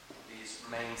Please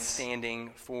remain standing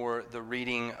for the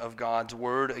reading of God's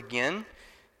Word again.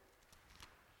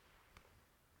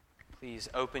 Please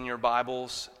open your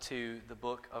Bibles to the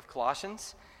book of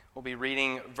Colossians. We'll be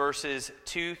reading verses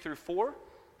 2 through 4.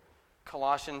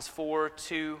 Colossians 4,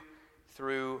 2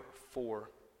 through 4.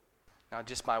 Now,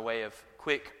 just by way of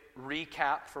quick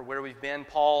recap for where we've been,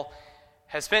 Paul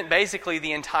has spent basically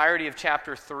the entirety of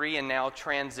chapter 3 and now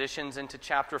transitions into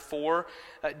chapter 4,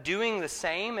 doing the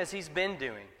same as he's been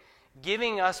doing,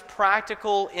 giving us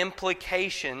practical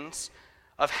implications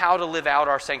of how to live out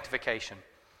our sanctification.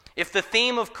 If the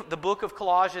theme of the book of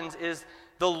Colossians is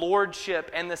the lordship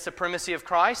and the supremacy of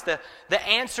Christ, the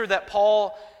answer that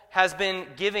Paul has been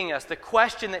giving us, the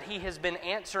question that he has been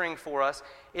answering for us,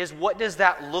 is what does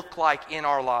that look like in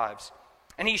our lives?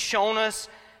 And he's shown us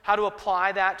how to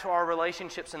apply that to our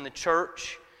relationships in the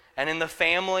church and in the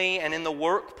family and in the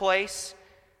workplace.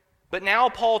 But now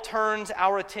Paul turns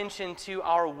our attention to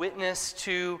our witness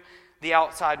to the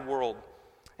outside world.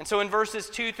 And so in verses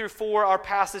 2 through 4, our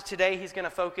passage today, he's going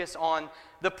to focus on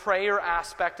the prayer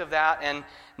aspect of that. And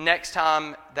next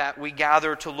time that we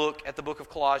gather to look at the book of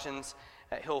Colossians,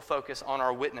 he'll focus on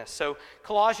our witness. So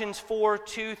Colossians 4,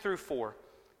 2 through 4.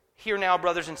 Hear now,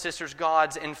 brothers and sisters,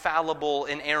 God's infallible,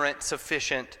 inerrant,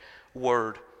 sufficient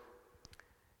word.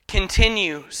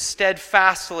 Continue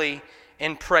steadfastly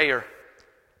in prayer,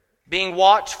 being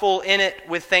watchful in it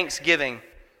with thanksgiving.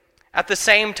 At the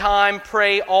same time,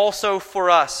 pray also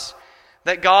for us,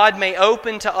 that God may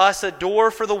open to us a door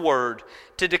for the word,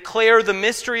 to declare the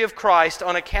mystery of Christ,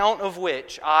 on account of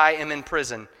which I am in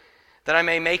prison, that I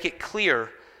may make it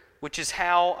clear, which is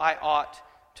how I ought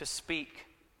to speak.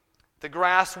 The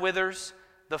grass withers,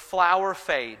 the flower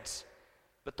fades,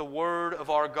 but the word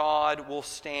of our God will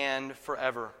stand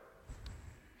forever.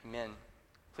 Amen.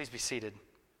 Please be seated.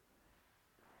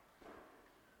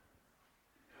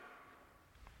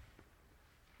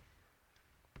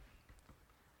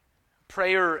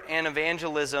 Prayer and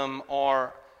evangelism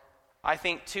are, I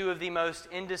think, two of the most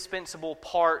indispensable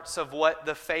parts of what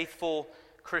the faithful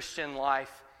Christian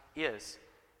life is.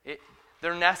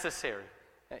 They're necessary.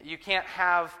 You can't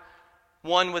have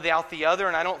one without the other,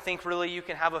 and I don't think really you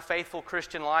can have a faithful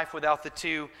Christian life without the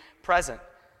two present.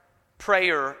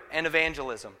 Prayer and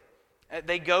evangelism.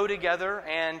 They go together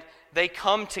and they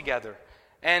come together.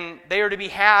 And they are to be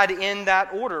had in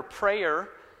that order, prayer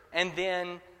and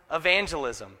then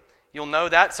evangelism. You'll know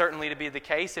that certainly to be the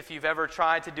case if you've ever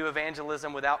tried to do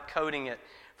evangelism without coding it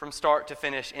from start to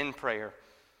finish in prayer.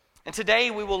 And today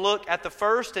we will look at the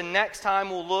first, and next time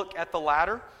we'll look at the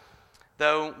latter.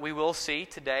 Though we will see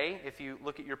today, if you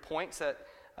look at your points that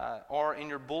are in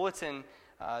your bulletin,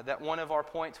 that one of our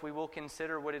points we will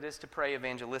consider what it is to pray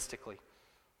evangelistically.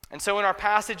 And so in our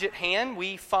passage at hand,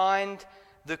 we find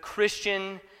the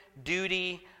Christian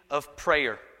duty of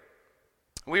prayer.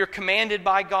 We are commanded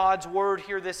by God's word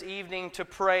here this evening to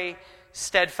pray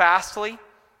steadfastly,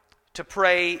 to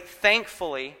pray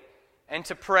thankfully, and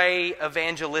to pray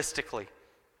evangelistically.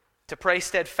 To pray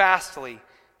steadfastly,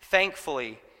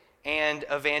 thankfully, and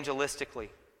evangelistically.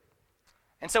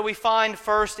 And so we find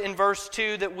first in verse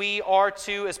 2 that we are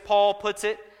to, as Paul puts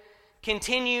it,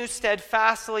 continue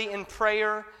steadfastly in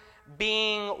prayer,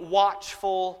 being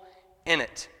watchful in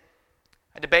it.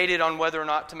 I debated on whether or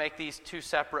not to make these two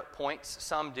separate points.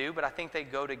 Some do, but I think they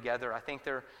go together. I think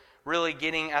they're really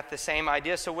getting at the same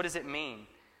idea. So what does it mean?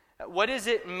 What does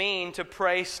it mean to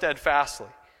pray steadfastly?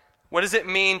 What does it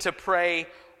mean to pray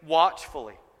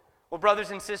watchfully? Well,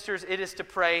 brothers and sisters, it is to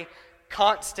pray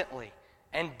constantly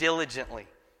and diligently.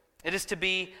 It is to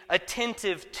be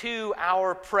attentive to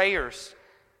our prayers,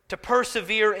 to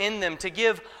persevere in them, to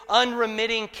give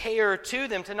unremitting care to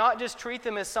them, to not just treat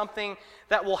them as something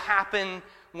that will happen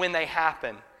when they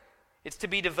happen. It's to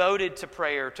be devoted to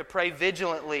prayer, to pray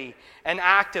vigilantly and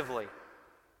actively.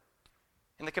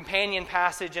 In the companion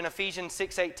passage in Ephesians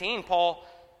 6:18, Paul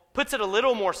puts it a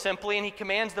little more simply, and he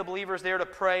commands the believers there to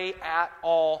pray at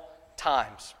all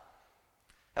times.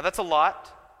 Now that's a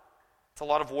lot. It's a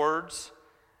lot of words.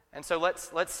 And so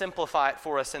let's simplify it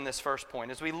for us in this first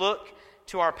point. As we look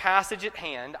to our passage at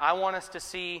hand, I want us to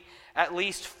see at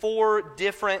least four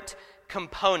different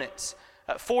components,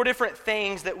 four different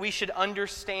things that we should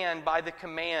understand by the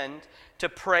command to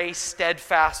pray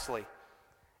steadfastly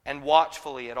and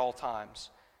watchfully at all times.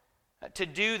 To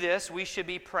do this, we should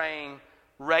be praying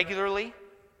regularly,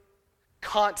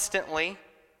 constantly,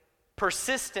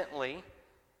 persistently,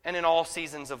 and in all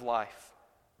seasons of life.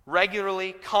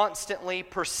 Regularly, constantly,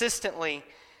 persistently,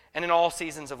 and in all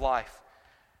seasons of life.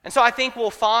 And so I think we'll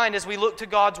find as we look to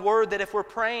God's word that if we're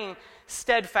praying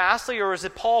steadfastly, or as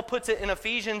Paul puts it in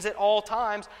Ephesians, at all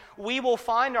times, we will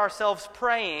find ourselves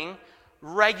praying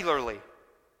regularly.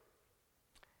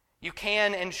 You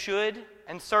can and should,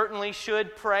 and certainly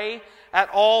should, pray at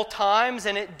all times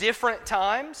and at different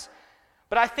times.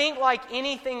 But I think, like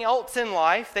anything else in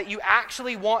life that you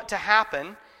actually want to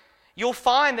happen, you'll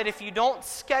find that if you don't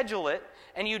schedule it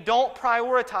and you don't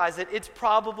prioritize it, it's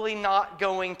probably not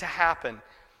going to happen.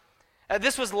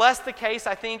 This was less the case,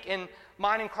 I think, in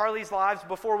mine and Carly's lives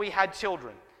before we had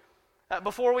children.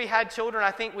 Before we had children,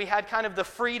 I think we had kind of the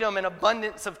freedom and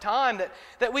abundance of time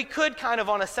that we could kind of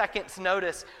on a second's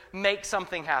notice make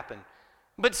something happen.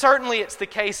 But certainly it's the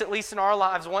case, at least in our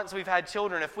lives, once we've had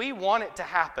children. If we want it to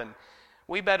happen,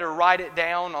 we better write it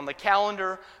down on the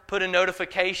calendar, put a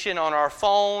notification on our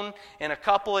phone, in a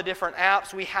couple of different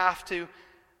apps. We have to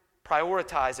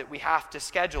prioritize it. We have to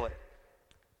schedule it.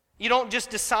 You don't just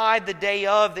decide the day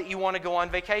of that you want to go on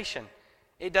vacation.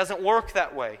 It doesn't work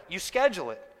that way. You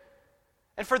schedule it.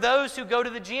 And for those who go to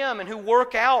the gym and who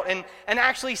work out and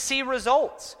actually see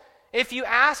results, if you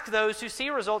ask those who see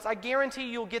results, I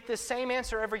guarantee you'll get this same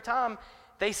answer every time.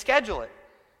 They schedule it.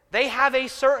 They have a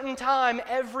certain time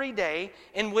every day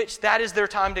in which that is their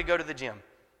time to go to the gym.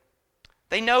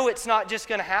 They know it's not just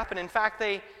going to happen. In fact,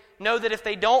 they know that if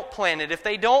they don't plan it, if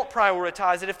they don't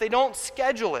prioritize it, if they don't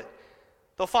schedule it,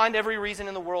 they'll find every reason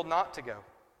in the world not to go.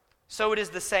 So it is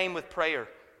the same with prayer.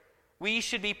 We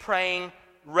should be praying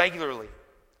regularly.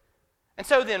 And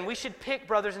so then, we should pick,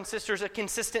 brothers and sisters, a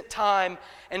consistent time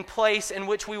and place in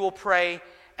which we will pray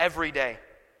every day.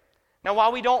 Now,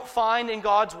 while we don't find in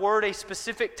God's Word a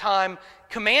specific time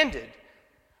commanded,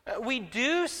 we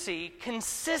do see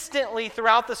consistently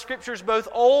throughout the Scriptures, both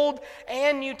Old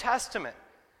and New Testament,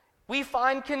 we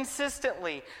find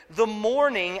consistently the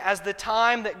morning as the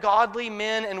time that godly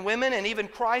men and women, and even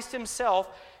Christ Himself,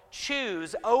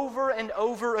 choose over and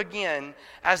over again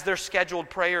as their scheduled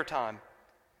prayer time.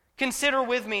 Consider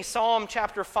with me Psalm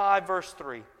chapter 5, verse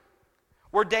 3,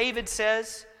 where David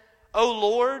says, "O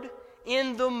Lord,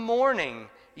 in the morning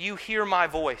you hear my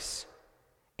voice.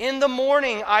 In the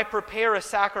morning I prepare a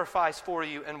sacrifice for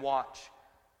you and watch."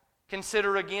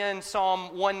 Consider again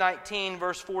Psalm 119,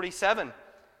 verse 47.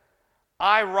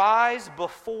 "I rise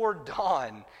before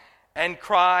dawn and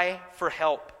cry for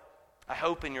help. I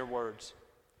hope in your words."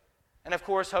 And of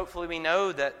course, hopefully we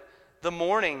know that the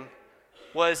morning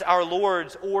was our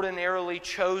Lord's ordinarily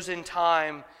chosen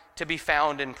time to be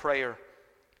found in prayer.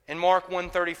 In Mark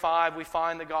 1:35, we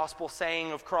find the gospel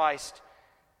saying of Christ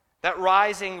that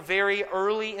rising very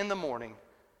early in the morning,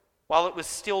 while it was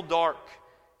still dark,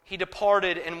 He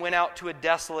departed and went out to a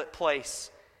desolate place,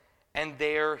 and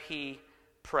there He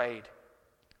prayed.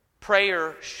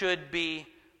 Prayer should be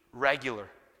regular.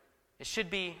 It should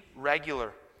be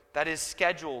regular. That is,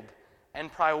 scheduled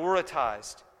and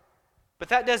prioritized. But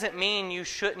that doesn't mean you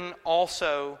shouldn't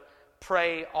also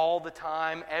pray all the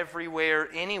time, everywhere,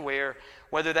 anywhere,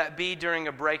 whether that be during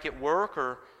a break at work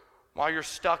or while you're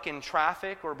stuck in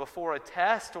traffic or before a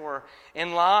test or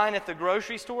in line at the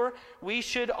grocery store. We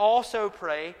should also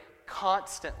pray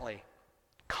constantly.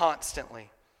 Constantly.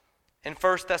 In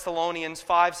 1 Thessalonians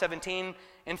 5:17,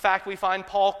 in fact, we find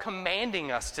Paul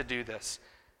commanding us to do this,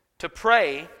 to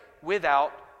pray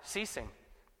without ceasing.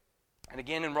 And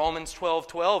again in Romans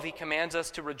 12:12, he commands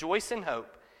us to rejoice in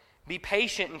hope, be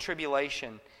patient in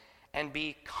tribulation, and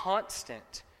be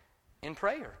constant in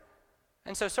prayer.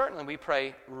 And so certainly we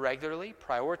pray regularly,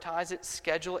 prioritize it,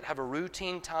 schedule it, have a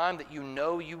routine time that you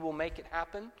know you will make it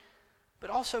happen, but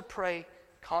also pray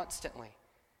constantly.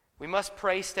 We must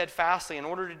pray steadfastly. In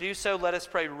order to do so, let us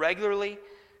pray regularly,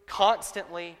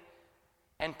 constantly,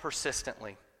 and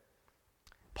persistently.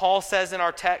 Paul says in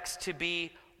our text to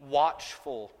be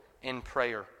watchful in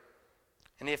prayer.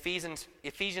 In the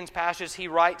Ephesians passage, he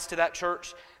writes to that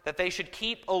church that they should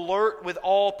keep alert with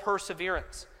all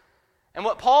perseverance. And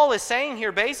what Paul is saying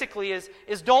here basically is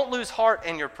don't lose heart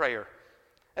in your prayer.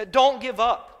 Don't give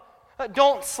up.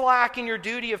 Don't slack in your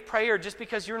duty of prayer just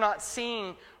because you're not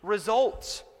seeing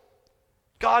results.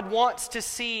 God wants to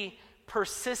see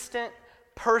persistent,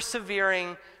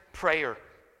 persevering prayer.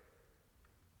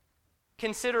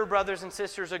 Consider, brothers and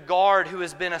sisters, a guard who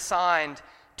has been assigned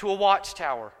to a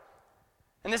watchtower.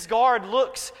 And this guard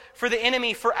looks for the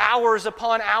enemy for hours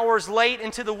upon hours, late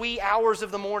into the wee hours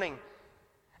of the morning.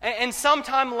 And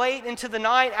sometime late into the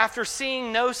night, after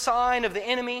seeing no sign of the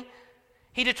enemy,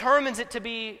 he determines it to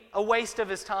be a waste of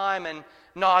his time and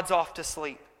nods off to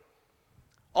sleep,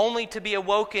 only to be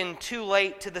awoken too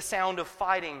late to the sound of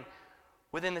fighting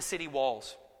within the city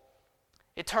walls.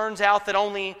 It turns out that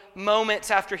only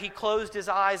moments after he closed his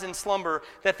eyes in slumber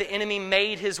that the enemy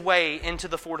made his way into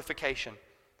the fortification.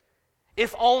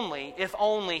 If only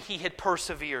he had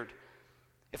persevered.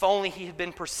 If only he had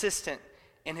been persistent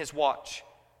in his watch.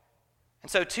 And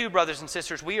so too, brothers and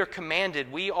sisters, we are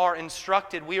commanded, we are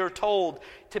instructed, we are told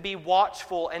to be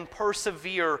watchful and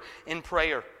persevere in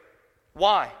prayer.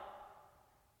 Why?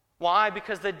 Why?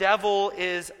 Because the devil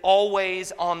is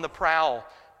always on the prowl,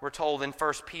 we're told in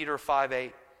 1 Peter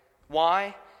 5:8.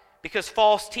 Why? Because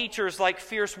false teachers like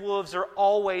fierce wolves are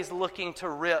always looking to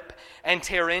rip and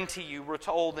tear into you, we're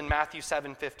told in Matthew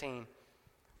 7:15.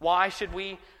 Why should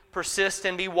we persist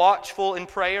and be watchful in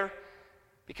prayer?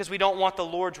 Because we don't want the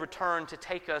Lord's return to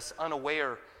take us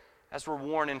unaware, as we're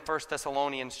warned in 1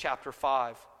 Thessalonians chapter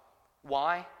 5.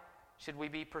 Why should we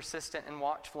be persistent and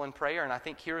watchful in prayer? And I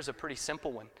think here's a pretty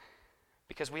simple one.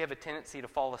 Because we have a tendency to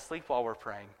fall asleep while we're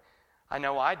praying. I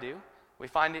know I do. We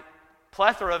find a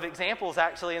plethora of examples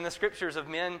actually in the scriptures of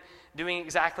men doing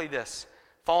exactly this,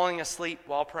 falling asleep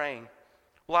while praying.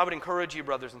 Well, I would encourage you,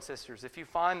 brothers and sisters, if you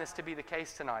find this to be the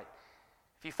case tonight,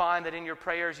 if you find that in your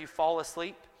prayers you fall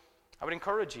asleep, I would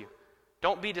encourage you,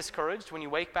 don't be discouraged when you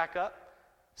wake back up.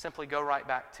 Simply go right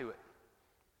back to it.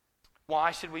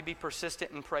 Why should we be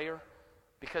persistent in prayer?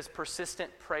 Because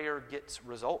persistent prayer gets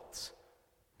results.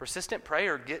 Persistent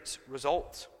prayer gets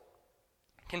results.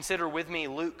 Consider with me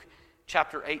Luke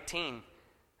chapter 18.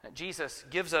 Jesus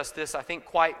gives us this, I think,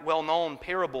 quite well-known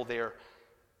parable there.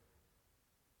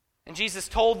 And Jesus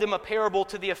told them a parable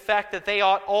to the effect that they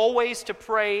ought always to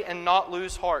pray and not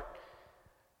lose heart.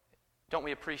 Don't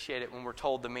we appreciate it when we're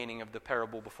told the meaning of the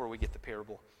parable before we get the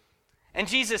parable? And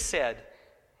Jesus said,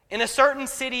 "In a certain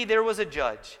city there was a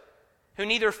judge who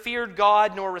neither feared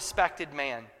God nor respected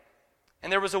man.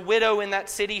 And there was a widow in that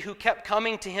city who kept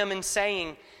coming to him and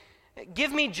saying,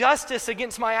 'Give me justice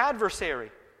against my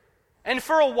adversary.' And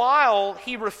for a while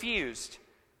he refused.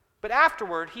 But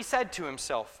afterward he said to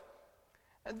himself,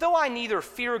 'Though I neither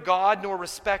fear God nor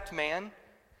respect man,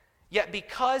 yet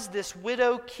because this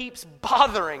widow keeps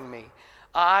bothering me,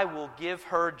 I will give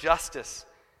her justice,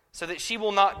 so that she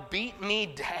will not beat me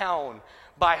down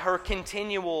by her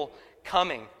continual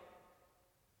coming.'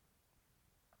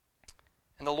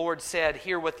 And the Lord said,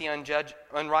 'Hear what the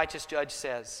unrighteous judge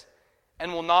says.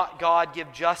 And will not God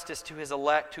give justice to his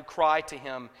elect who cry to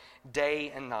him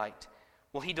day and night?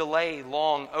 Will he delay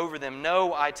long over them?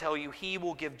 No, I tell you, he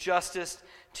will give justice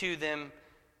to them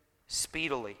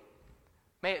speedily.'"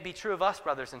 May it be true of us,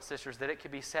 brothers and sisters, that it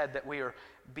could be said that we are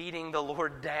beating the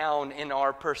Lord down in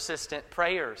our persistent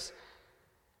prayers.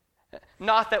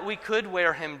 Not that we could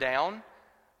wear him down,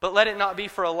 but let it not be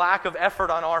for a lack of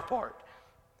effort on our part.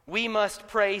 We must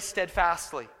pray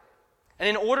steadfastly. And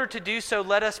in order to do so,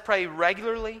 let us pray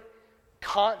regularly,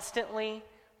 constantly,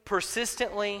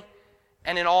 persistently,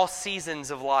 and in all seasons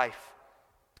of life.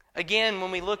 Again,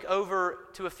 when we look over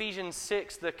to Ephesians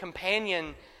 6, the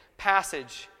companion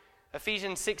passage,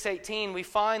 Ephesians 6:18, we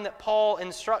find that Paul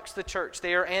instructs the church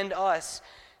there and us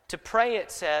to pray,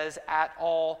 it says, at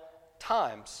all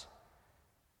times.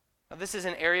 Now, this is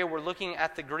an area where looking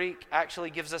at the Greek actually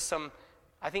gives us some,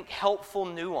 I think, helpful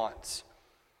nuance.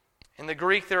 In the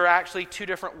Greek, there are actually two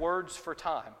different words for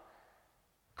time: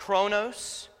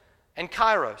 chronos and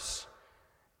kairos.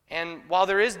 And while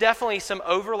there is definitely some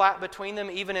overlap between them,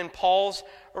 even in Paul's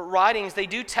writings, they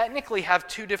do technically have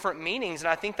two different meanings, and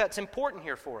I think that's important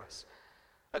here for us.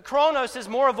 Chronos is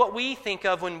more of what we think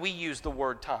of when we use the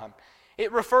word time.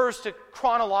 It refers to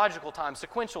chronological time,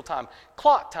 sequential time,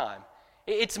 clock time.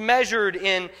 It's measured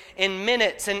in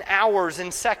minutes and hours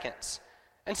and seconds.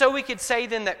 And so we could say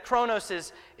then that chronos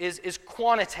is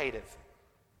quantitative.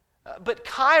 But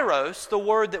kairos, the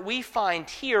word that we find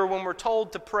here when we're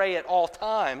told to pray at all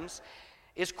times,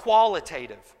 is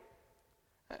qualitative.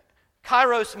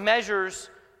 Kairos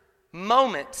measures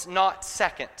moments, not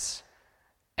seconds.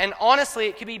 And honestly,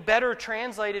 it could be better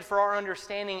translated for our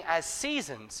understanding as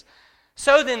seasons.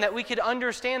 So then that we could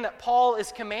understand that Paul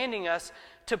is commanding us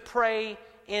to pray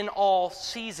in all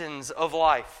seasons of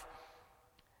life.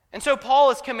 And so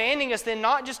Paul is commanding us then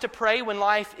not just to pray when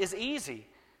life is easy,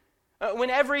 when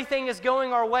everything is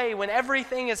going our way, when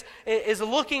everything is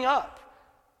looking up,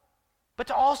 but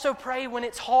to also pray when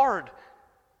it's hard.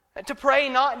 To pray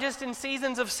not just in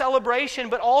seasons of celebration,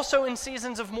 but also in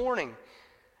seasons of mourning.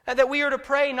 That we are to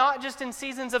pray not just in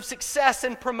seasons of success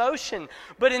and promotion,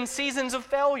 but in seasons of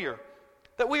failure.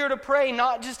 That we are to pray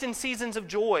not just in seasons of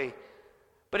joy,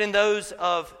 but in those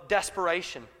of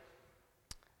desperation.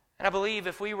 And I believe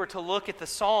if we were to look at the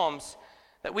Psalms,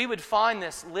 that we would find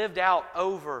this lived out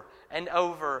over and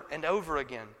over and over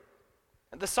again.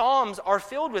 The Psalms are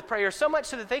filled with prayers, so much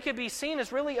so that they could be seen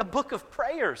as really a book of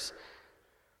prayers.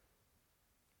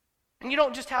 And you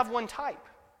don't just have one type.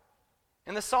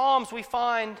 In the Psalms we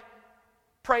find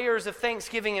prayers of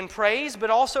thanksgiving and praise, but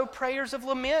also prayers of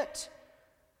lament.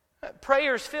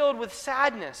 Prayers filled with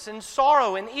sadness and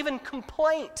sorrow and even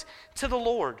complaint to the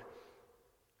Lord.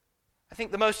 I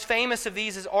think the most famous of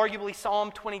these is arguably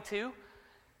Psalm 22,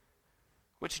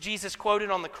 which Jesus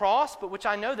quoted on the cross, but which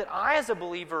I know that I as a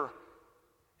believer,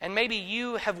 and maybe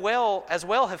you have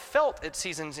have felt at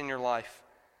seasons in your life.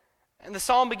 And the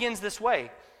psalm begins this way: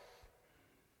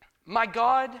 my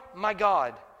God,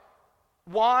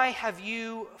 why have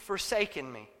you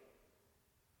forsaken me?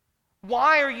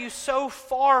 Why are you so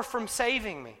far from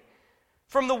saving me?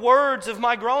 From the words of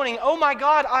my groaning, oh my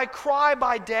God, I cry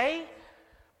by day,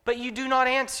 but you do not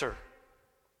answer,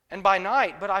 and by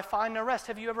night, but I find no rest.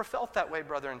 Have you ever felt that way,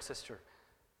 brother and sister?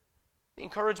 The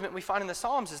encouragement we find in the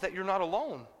Psalms is that you're not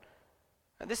alone.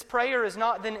 Now, this prayer is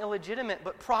not then illegitimate,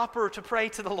 but proper to pray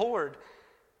to the Lord.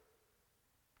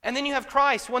 And then you have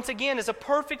Christ, once again, as a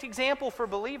perfect example for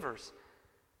believers.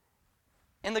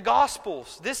 In the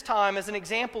Gospels, this time as an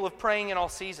example of praying in all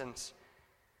seasons.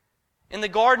 In the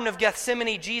Garden of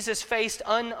Gethsemane, Jesus faced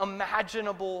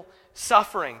unimaginable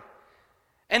suffering.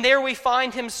 And there we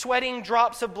find him sweating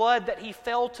drops of blood that he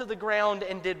fell to the ground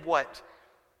and did what?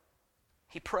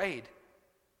 He prayed,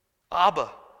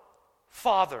 Abba,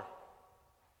 Father,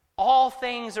 all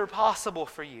things are possible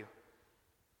for you.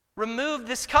 Remove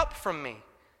this cup from me,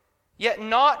 yet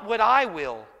not what I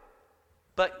will,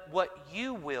 but what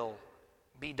you will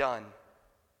be done.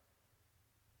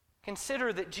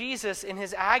 Consider that Jesus in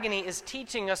his agony is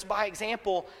teaching us by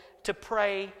example to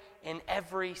pray in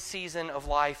every season of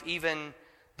life, even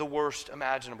the worst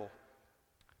imaginable.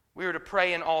 We are to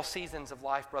pray in all seasons of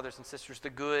life, brothers and sisters, the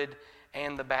good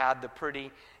and the bad, the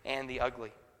pretty and the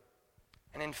ugly.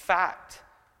 And in fact,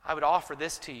 I would offer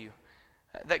this to you,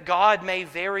 that God may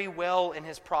very well in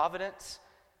his providence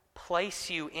place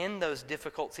you in those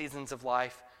difficult seasons of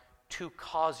life to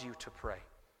cause you to pray.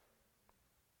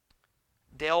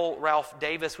 Dale Ralph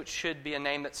Davis, which should be a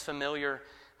name that's familiar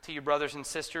to you brothers and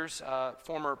sisters,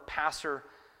 former pastor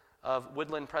of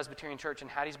Woodland Presbyterian Church in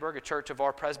Hattiesburg, a church of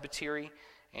our presbytery,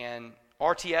 and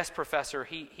RTS professor,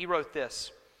 he wrote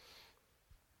this.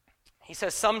 He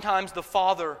says, sometimes the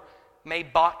Father may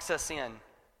box us in.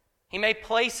 He may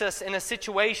place us in a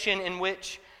situation in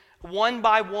which one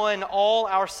by one all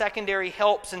our secondary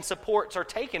helps and supports are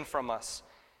taken from us,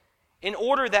 in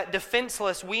order that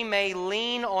defenseless we may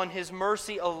lean on his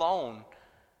mercy alone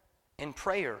in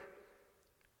prayer.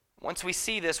 Once we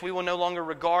see this, we will no longer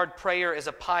regard prayer as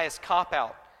a pious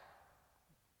cop-out,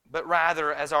 but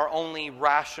rather as our only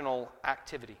rational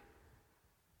activity.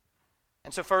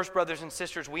 And so first, brothers and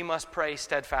sisters, we must pray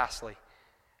steadfastly.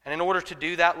 And in order to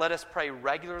do that, let us pray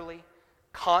regularly,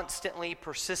 constantly,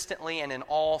 persistently, and in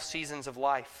all seasons of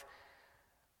life.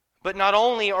 But not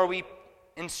only are we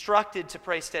instructed to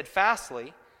pray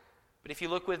steadfastly, but if you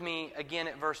look with me again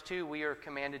at verse 2, we are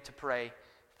commanded to pray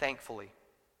thankfully.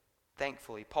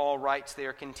 Thankfully. Paul writes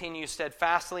there, continue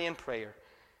steadfastly in prayer,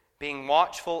 being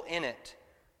watchful in it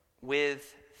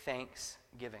with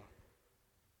thanksgiving.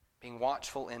 Being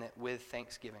watchful in it with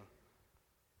thanksgiving.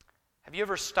 Have you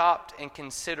ever stopped and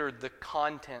considered the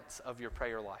contents of your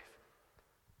prayer life?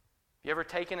 Have you ever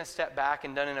taken a step back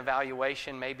and done an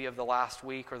evaluation maybe of the last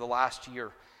week or the last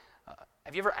year?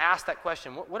 Have you ever asked that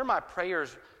question? What are my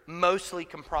prayers mostly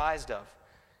comprised of?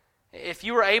 If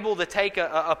you were able to take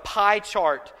a pie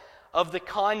chart of the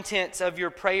contents of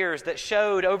your prayers that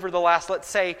showed over the last, let's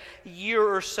say, year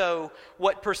or so,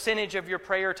 what percentage of your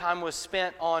prayer time was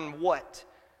spent on what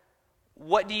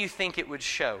do you think it would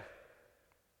show?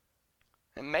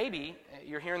 And maybe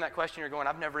you're hearing that question, you're going,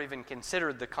 I've never even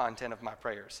considered the content of my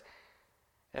prayers.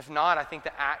 If not, I think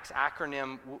the ACTS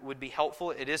acronym would be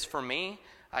helpful. It is for me.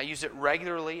 I use it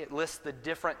regularly. It lists the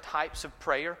different types of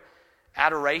prayer: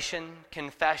 adoration,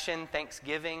 confession,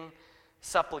 thanksgiving,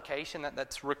 supplication.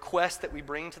 That's requests that we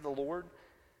bring to the Lord.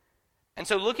 And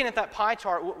so looking at that pie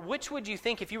chart, which would you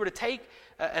think, if you were to take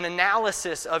an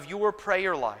analysis of your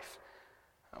prayer life,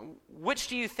 which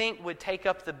do you think would take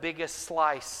up the biggest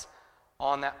slice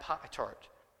on that pie chart?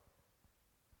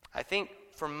 I think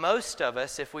for most of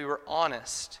us, if we were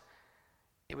honest,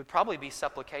 it would probably be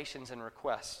supplications and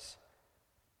requests.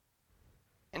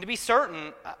 And to be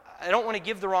certain, I don't want to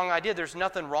give the wrong idea. There's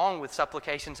nothing wrong with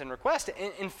supplications and requests.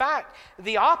 In fact,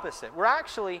 the opposite. We're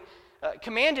actually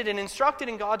commanded and instructed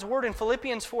in God's Word in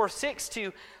Philippians 4:6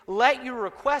 to let your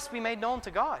requests be made known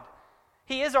to God.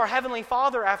 He is our Heavenly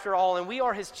Father, after all, and we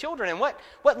are His children. And what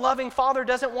loving father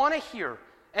doesn't want to hear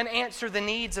and answer the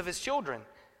needs of his children?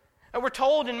 And we're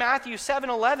told in Matthew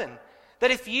 7:11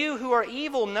 that if you who are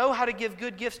evil know how to give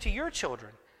good gifts to your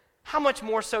children, how much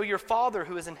more so your Father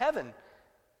who is in heaven?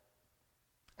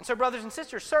 And so, brothers and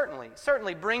sisters,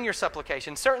 certainly bring your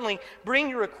supplication. Certainly bring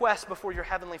your requests before your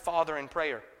Heavenly Father in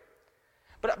prayer.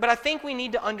 But I think we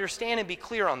need to understand and be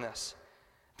clear on this,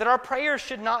 that our prayers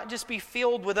should not just be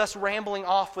filled with us rambling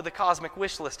off with a cosmic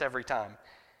wish list every time.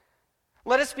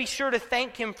 Let us be sure to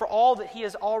thank Him for all that He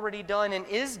has already done and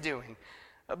is doing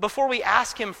before we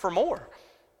ask Him for more.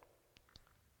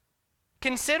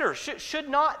 Consider, should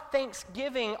not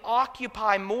thanksgiving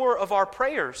occupy more of our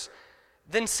prayers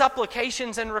than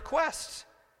supplications and requests?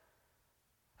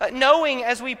 Knowing,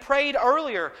 as we prayed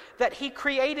earlier, that He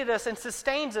created us and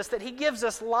sustains us, that He gives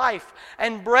us life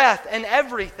and breath and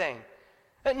everything.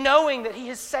 Knowing that He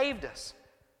has saved us,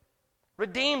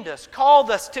 redeemed us, called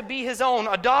us to be His own,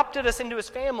 adopted us into His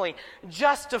family,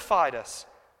 justified us.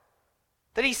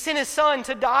 That He sent His Son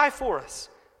to die for us.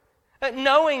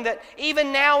 Knowing that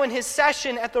even now in His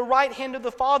session at the right hand of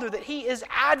the Father, that He is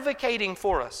advocating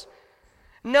for us.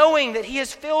 Knowing that He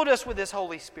has filled us with His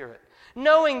Holy Spirit.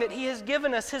 Knowing that He has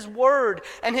given us His Word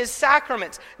and His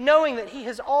sacraments. Knowing that He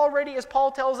has already, as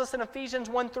Paul tells us in Ephesians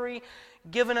 1:3,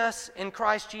 given us in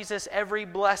Christ Jesus every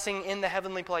blessing in the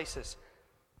heavenly places.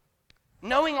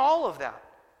 Knowing all of that,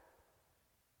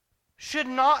 should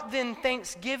not then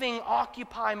thanksgiving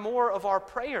occupy more of our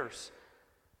prayers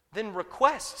than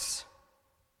requests?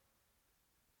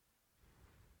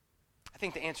 I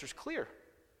think the answer is clear.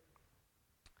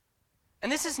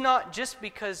 And this is not just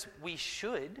because we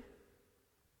should,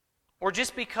 or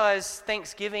just because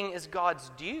thanksgiving is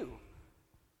God's due.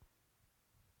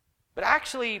 But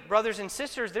actually, brothers and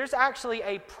sisters, there's actually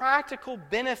a practical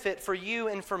benefit for you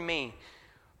and for me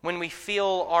when we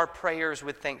fill our prayers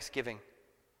with thanksgiving.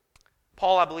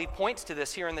 Paul, I believe, points to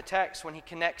this here in the text when he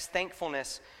connects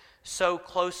thankfulness so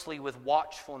closely with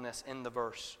watchfulness in the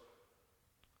verse.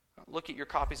 Look at your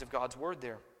copies of God's Word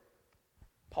there.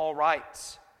 Paul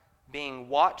writes, being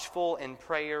watchful in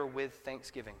prayer with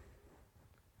thanksgiving.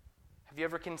 Have you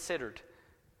ever considered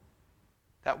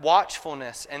that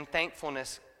watchfulness and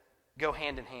thankfulness go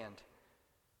hand in hand?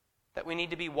 That we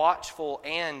need to be watchful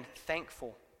and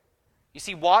thankful. You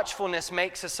see, watchfulness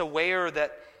makes us aware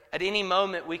that at any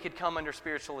moment we could come under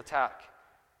spiritual attack.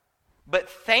 But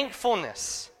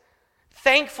thankfulness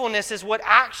is what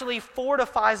actually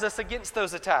fortifies us against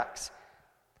those attacks.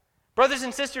 Brothers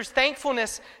and sisters,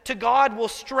 thankfulness to God will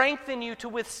strengthen you to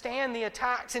withstand the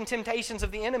attacks and temptations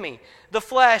of the enemy, the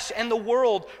flesh, and the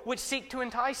world which seek to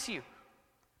entice you.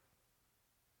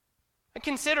 And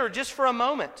consider just for a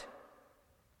moment,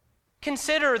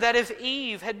 consider that if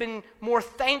Eve had been more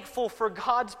thankful for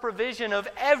God's provision of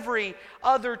every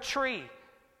other tree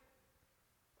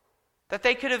that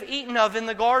they could have eaten of in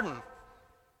the garden,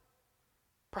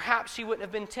 perhaps she wouldn't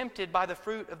have been tempted by the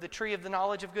fruit of the tree of the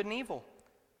knowledge of good and evil.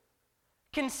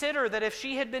 Consider that if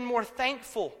she had been more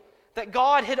thankful that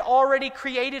God had already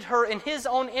created her in His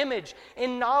own image,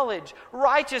 in knowledge,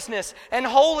 righteousness, and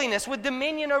holiness, with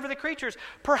dominion over the creatures,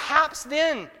 perhaps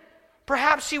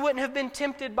she wouldn't have been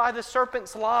tempted by the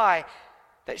serpent's lie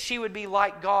that she would be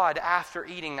like God after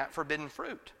eating that forbidden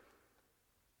fruit.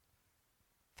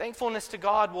 Thankfulness to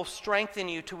God will strengthen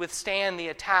you to withstand the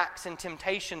attacks and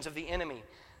temptations of the enemy,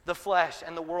 the flesh,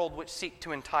 and the world which seek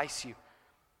to entice you.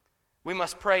 We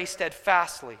must pray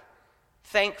steadfastly,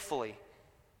 thankfully,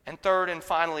 and third and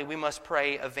finally, we must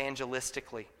pray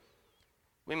evangelistically.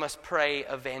 We must pray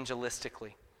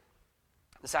evangelistically.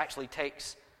 This actually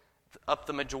takes up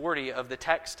the majority of the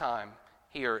text time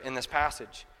here in this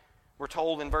passage. We're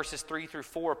told in verses 3 through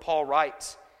 4, Paul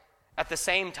writes, at the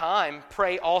same time,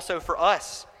 pray also for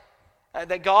us,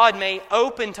 that God may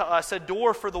open to us a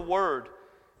door for the word,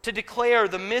 to declare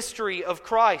the mystery of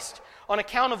Christ, on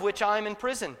account of which I am in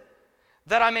prison,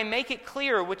 that I may make it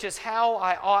clear which is how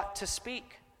I ought to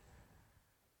speak.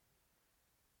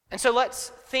 And so let's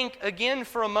think again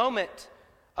for a moment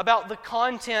about the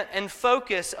content and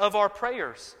focus of our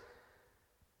prayers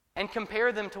and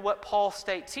compare them to what Paul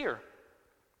states here.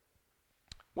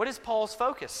 What is Paul's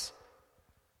focus?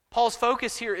 Paul's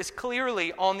focus here is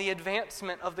clearly on the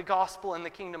advancement of the gospel and the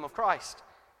kingdom of Christ.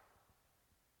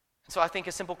 And so I think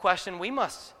a simple question we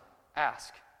must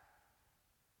ask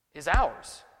is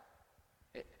ours.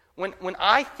 When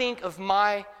I think of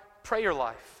my prayer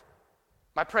life,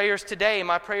 my prayers today,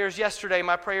 my prayers yesterday,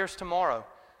 my prayers tomorrow,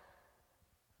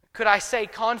 could I say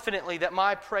confidently that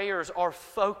my prayers are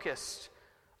focused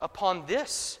upon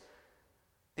this,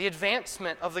 the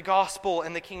advancement of the gospel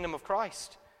and the kingdom of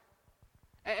Christ?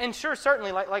 And sure,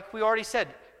 certainly, like we already said,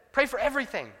 pray for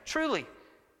everything, truly.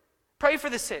 Pray for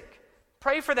the sick.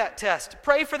 Pray for that test.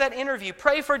 Pray for that interview.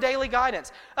 Pray for daily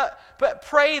guidance. But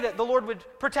pray that the Lord would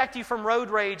protect you from road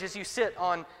rage as you sit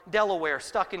on Delaware,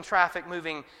 stuck in traffic,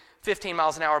 moving 15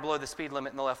 miles an hour below the speed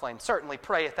limit in the left lane. Certainly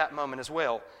pray at that moment as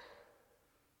well.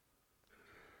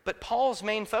 But Paul's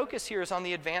main focus here is on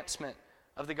the advancement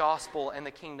of the gospel and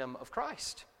the kingdom of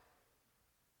Christ.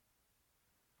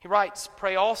 He writes,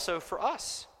 pray also for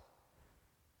us.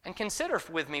 And consider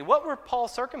with me, what were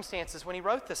Paul's circumstances when he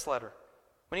wrote this letter?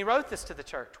 When he wrote this to the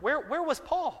church? Where was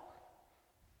Paul?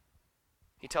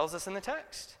 He tells us in the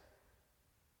text.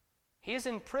 He is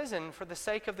in prison for the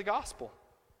sake of the gospel.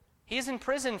 He is in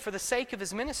prison for the sake of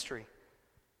his ministry.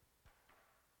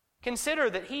 Consider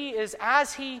that he is,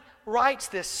 as he writes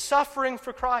this, suffering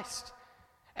for Christ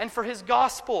and for his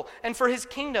gospel and for his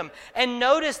kingdom. And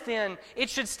notice then, it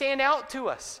should stand out to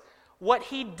us what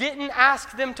he didn't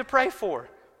ask them to pray for.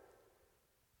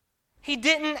 He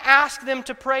didn't ask them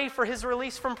to pray for his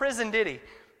release from prison, did he?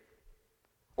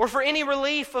 Or for any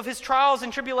relief of his trials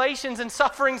and tribulations and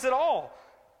sufferings at all.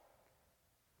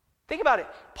 Think about it.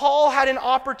 Paul had an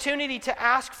opportunity to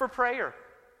ask for prayer.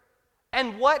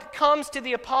 And what comes to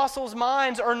the apostles'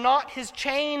 minds are not his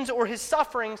chains or his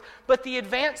sufferings, but the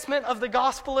advancement of the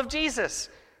gospel of Jesus.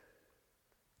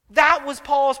 That was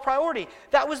Paul's priority.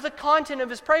 That was the content of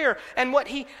his prayer and what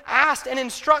he asked and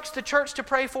instructs the church to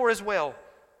pray for as well.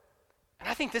 And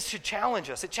I think this should challenge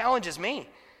us. It challenges me.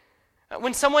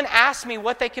 When someone asks me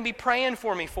what they can be praying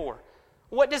for me for,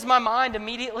 what does my mind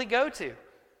immediately go to?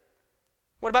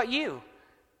 What about you?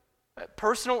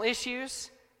 Personal issues?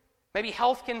 Maybe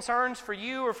health concerns for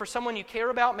you or for someone you care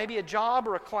about? Maybe a job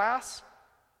or a class?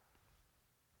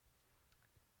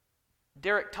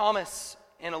 Derek Thomas,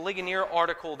 in a Ligonier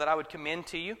article that I would commend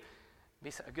to you,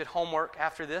 be a good homework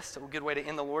after this, a good way to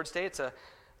end the Lord's Day. It's a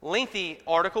lengthy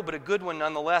article, but a good one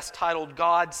nonetheless, titled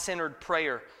God-Centered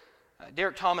Prayer.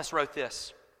 Derek Thomas wrote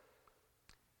this: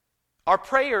 our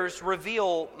prayers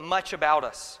reveal much about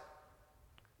us.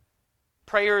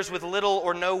 Prayers with little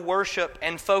or no worship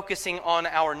and focusing on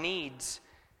our needs,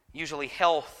 usually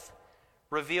health,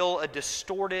 reveal a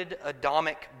distorted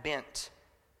Adamic bent.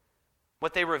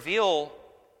 What they reveal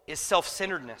is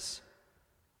self-centeredness.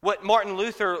 What Martin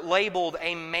Luther labeled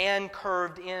a man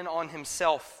curved in on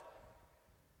himself.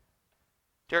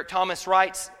 Derek Thomas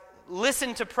writes,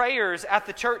 listen to prayers at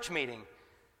the church meeting,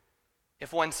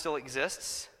 if one still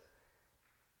exists.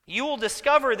 You will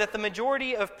discover that the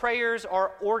majority of prayers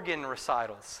are organ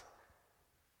recitals.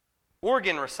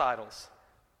 Organ recitals.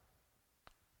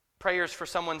 Prayers for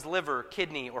someone's liver,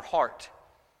 kidney, or heart.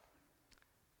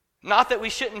 Not that we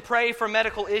shouldn't pray for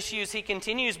medical issues, he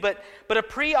continues, but a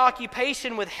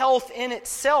preoccupation with health in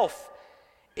itself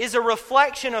is a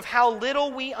reflection of how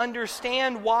little we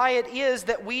understand why it is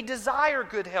that we desire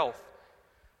good health.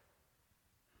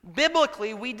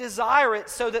 Biblically, we desire it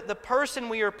so that the person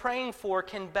we are praying for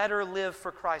can better live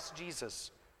for Christ Jesus.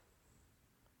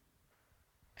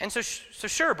 And so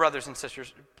sure, brothers and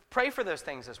sisters, pray for those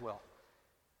things as well.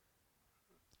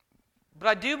 But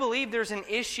I do believe there's an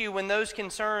issue when those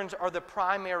concerns are the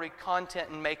primary content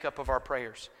and makeup of our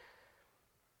prayers.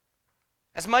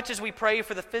 As much as we pray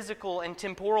for the physical and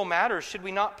temporal matters, should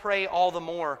we not pray all the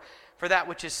more for that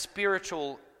which is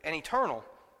spiritual and eternal?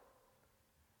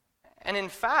 And in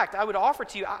fact, I would offer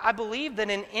to you, I believe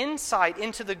that an insight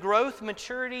into the growth,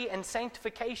 maturity, and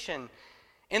sanctification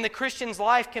in the Christian's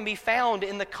life can be found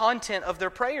in the content of their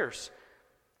prayers.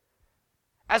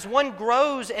 As one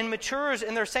grows and matures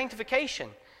in their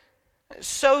sanctification,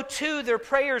 so too their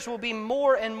prayers will be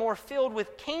more and more filled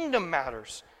with kingdom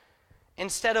matters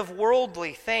instead of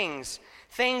worldly things,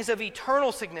 things of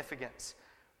eternal significance,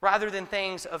 rather than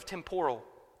things of temporal.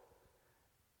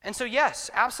 And so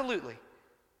yes, absolutely.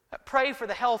 Pray for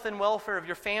the health and welfare of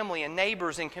your family and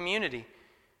neighbors and community.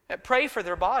 Pray for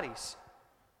their bodies.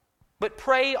 But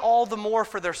pray all the more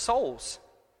for their souls.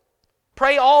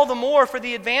 Pray all the more for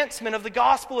the advancement of the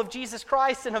gospel of Jesus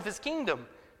Christ and of His kingdom.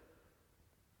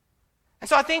 And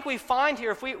so I think we find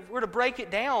here, if we were to break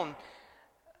it down,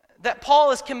 that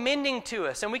Paul is commending to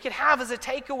us, and we could have as a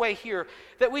takeaway here,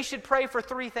 that we should pray for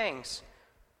three things.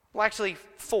 Well, actually,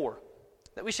 four.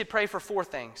 That we should pray for four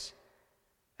things.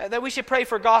 That we should pray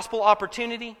for gospel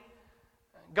opportunity,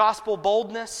 gospel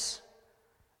boldness,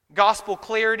 gospel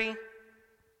clarity,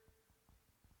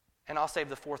 and I'll save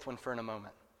the fourth one for in a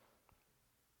moment.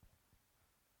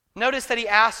 Notice that he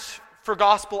asks for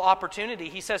gospel opportunity.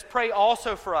 He says, pray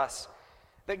also for us,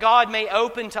 that God may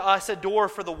open to us a door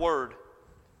for the word.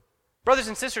 Brothers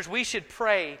and sisters, we should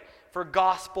pray for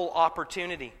gospel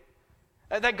opportunity.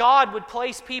 That God would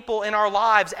place people in our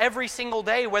lives every single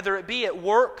day, whether it be at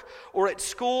work or at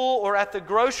school or at the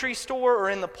grocery store or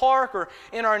in the park or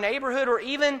in our neighborhood or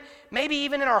maybe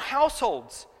even in our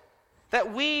households,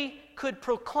 that we could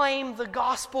proclaim the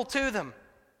gospel to them.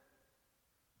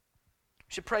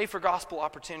 We should pray for gospel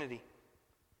opportunity.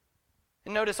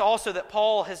 And notice also that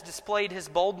Paul has displayed his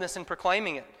boldness in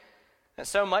proclaiming it,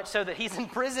 so much so that he's in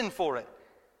prison for it.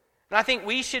 And I think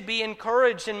we should be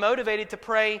encouraged and motivated to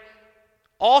pray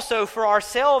also for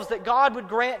ourselves that God would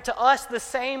grant to us the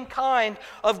same kind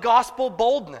of gospel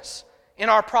boldness in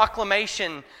our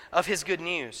proclamation of His good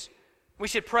news. We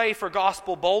should pray for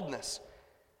gospel boldness.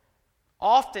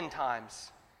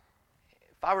 Oftentimes,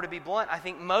 if I were to be blunt, I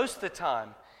think most of the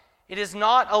time, it is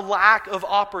not a lack of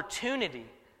opportunity,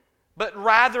 but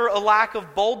rather a lack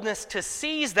of boldness to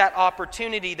seize that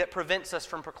opportunity that prevents us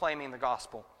from proclaiming the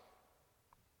gospel.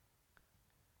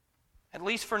 At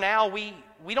least for now, we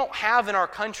don't have in our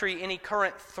country any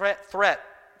current threat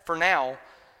for now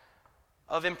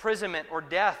of imprisonment or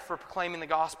death for proclaiming the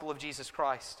gospel of Jesus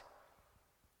Christ.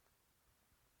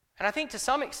 And I think to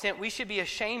some extent we should be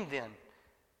ashamed then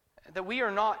that we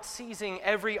are not seizing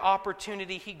every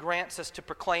opportunity He grants us to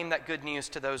proclaim that good news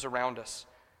to those around us.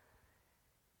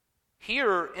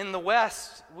 Here in the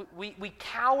West, we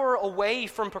cower away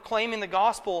from proclaiming the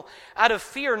gospel out of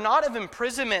fear, not of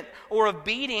imprisonment or of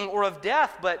beating or of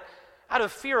death, but out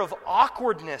of fear of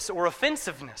awkwardness or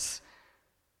offensiveness.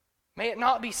 May it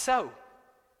not be so.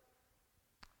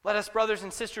 Let us, brothers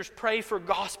and sisters, pray for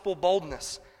gospel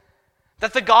boldness,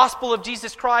 that the gospel of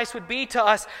Jesus Christ would be to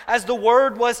us as the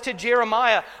word was to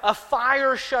Jeremiah, a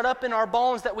fire shut up in our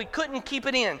bones that we couldn't keep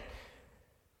it in.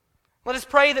 Let us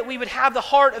pray that we would have the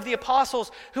heart of the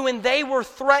apostles who, when they were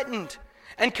threatened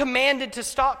and commanded to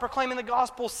stop proclaiming the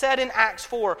gospel, said in Acts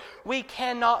 4, "We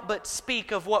cannot but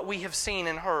speak of what we have seen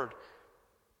and heard."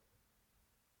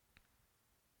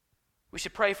 We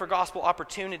should pray for gospel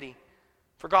opportunity,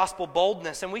 for gospel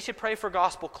boldness, and we should pray for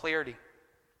gospel clarity.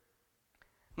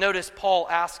 Notice Paul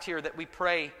asks here that we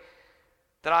pray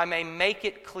that I may make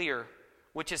it clear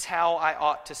which is how I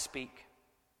ought to speak.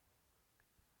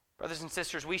 Brothers and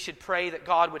sisters, we should pray that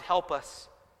God would help us,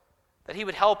 that He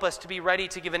would help us to be ready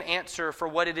to give an answer for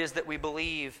what it is that we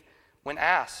believe when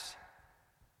asked.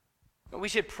 We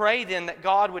should pray then that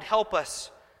God would help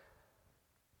us,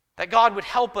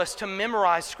 to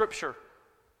memorize Scripture,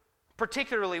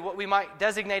 particularly what we might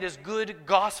designate as good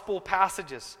gospel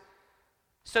passages,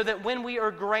 so that when we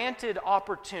are granted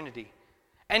opportunity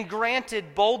and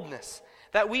granted boldness,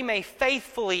 that we may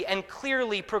faithfully and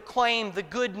clearly proclaim the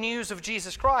good news of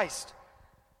Jesus Christ.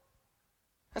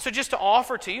 And so just to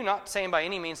offer to you, not saying by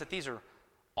any means that these are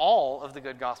all of the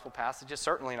good gospel passages,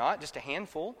 certainly not, just a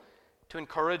handful to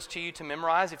encourage to you to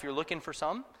memorize if you're looking for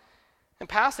some. And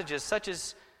passages such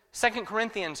as 2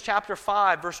 Corinthians chapter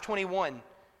 5, verse 21,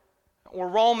 or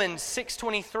Romans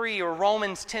 6:23, or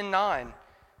Romans 10:9,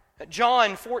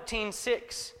 John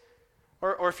 14:6,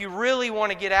 or if you really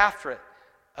want to get after it,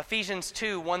 Ephesians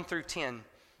 2, 1 through 10.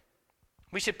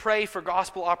 We should pray for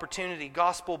gospel opportunity,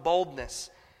 gospel boldness,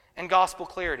 and gospel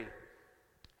clarity.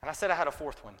 And I said I had a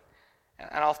fourth one.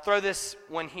 And I'll throw this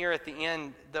one here at the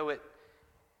end, though I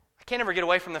can't ever get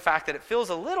away from the fact that it feels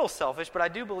a little selfish, but I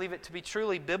do believe it to be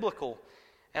truly biblical.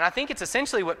 And I think it's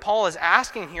essentially what Paul is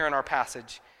asking here in our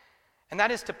passage, and that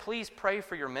is to please pray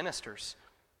for your ministers.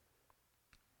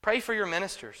 Pray for your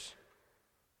ministers.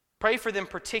 Pray for them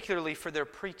particularly for their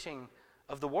preaching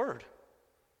of the Word.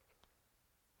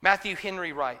 Matthew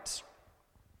Henry writes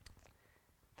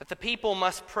that the people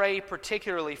must pray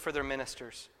particularly for their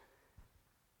ministers.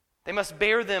 They must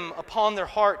bear them upon their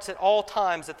hearts at all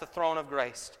times at the throne of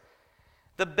grace.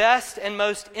 The best and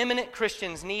most eminent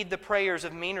Christians need the prayers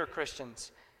of meaner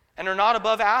Christians and are not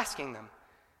above asking them.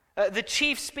 The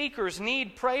chief speakers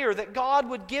need prayer that God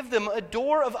would give them a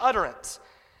door of utterance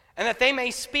and that they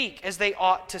may speak as they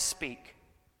ought to speak.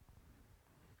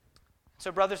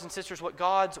 So, brothers and sisters, what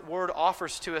God's Word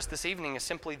offers to us this evening is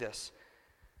simply this: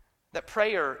 that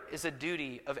prayer is a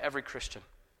duty of every Christian.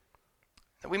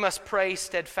 That we must pray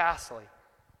steadfastly,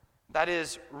 that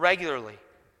is, regularly,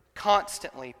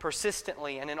 constantly,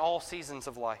 persistently, and in all seasons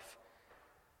of life.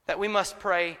 That we must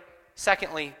pray,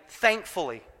 secondly,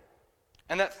 thankfully,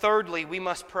 and that thirdly, we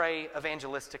must pray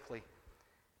evangelistically,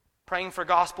 praying for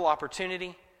gospel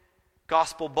opportunity,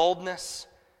 gospel boldness,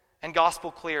 and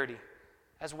gospel clarity,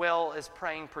 as well as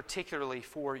praying particularly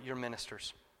for your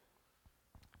ministers.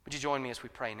 Would you join me as we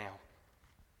pray now?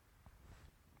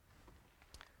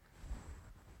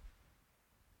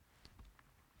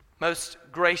 Most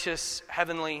gracious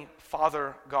Heavenly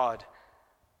Father God,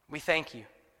 we thank you,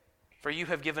 for you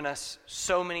have given us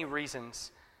so many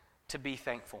reasons to be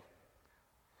thankful.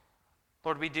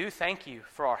 Lord, we do thank you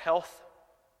for our health.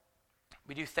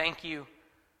 We do thank you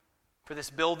for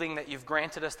this building that you've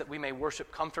granted us that we may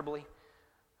worship comfortably.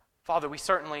 Father, we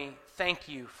certainly thank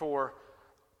you for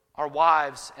our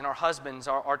wives and our husbands,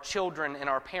 our children and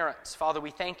our parents. Father,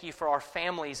 we thank you for our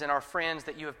families and our friends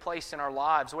that you have placed in our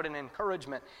lives. What an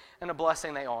encouragement and a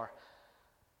blessing they are.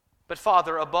 But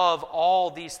Father, above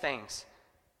all these things,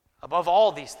 Above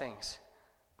all these things,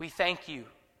 we thank you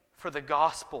for the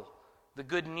gospel, the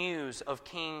good news of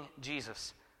King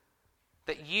Jesus,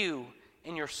 that you,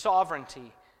 in your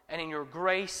sovereignty and in your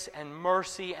grace and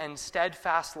mercy and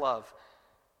steadfast love,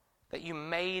 that you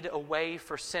made a way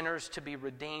for sinners to be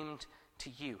redeemed to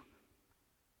you.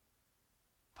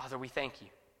 Father, we thank you.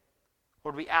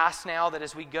 Lord, we ask now that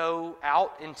as we go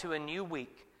out into a new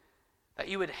week, that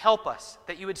you would help us,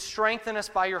 that you would strengthen us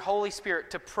by your Holy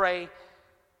Spirit to pray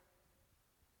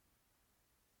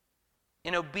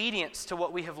in obedience to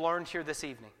what we have learned here this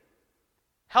evening.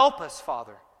 Help us,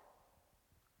 Father.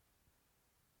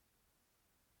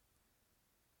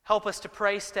 Help us to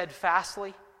pray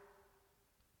steadfastly.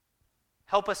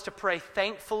 Help us to pray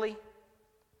thankfully.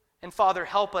 And Father,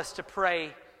 help us to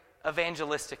pray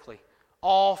evangelistically.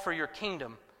 All for your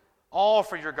kingdom, all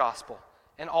for your gospel,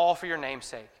 and all for your name's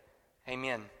sake.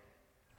 Amen.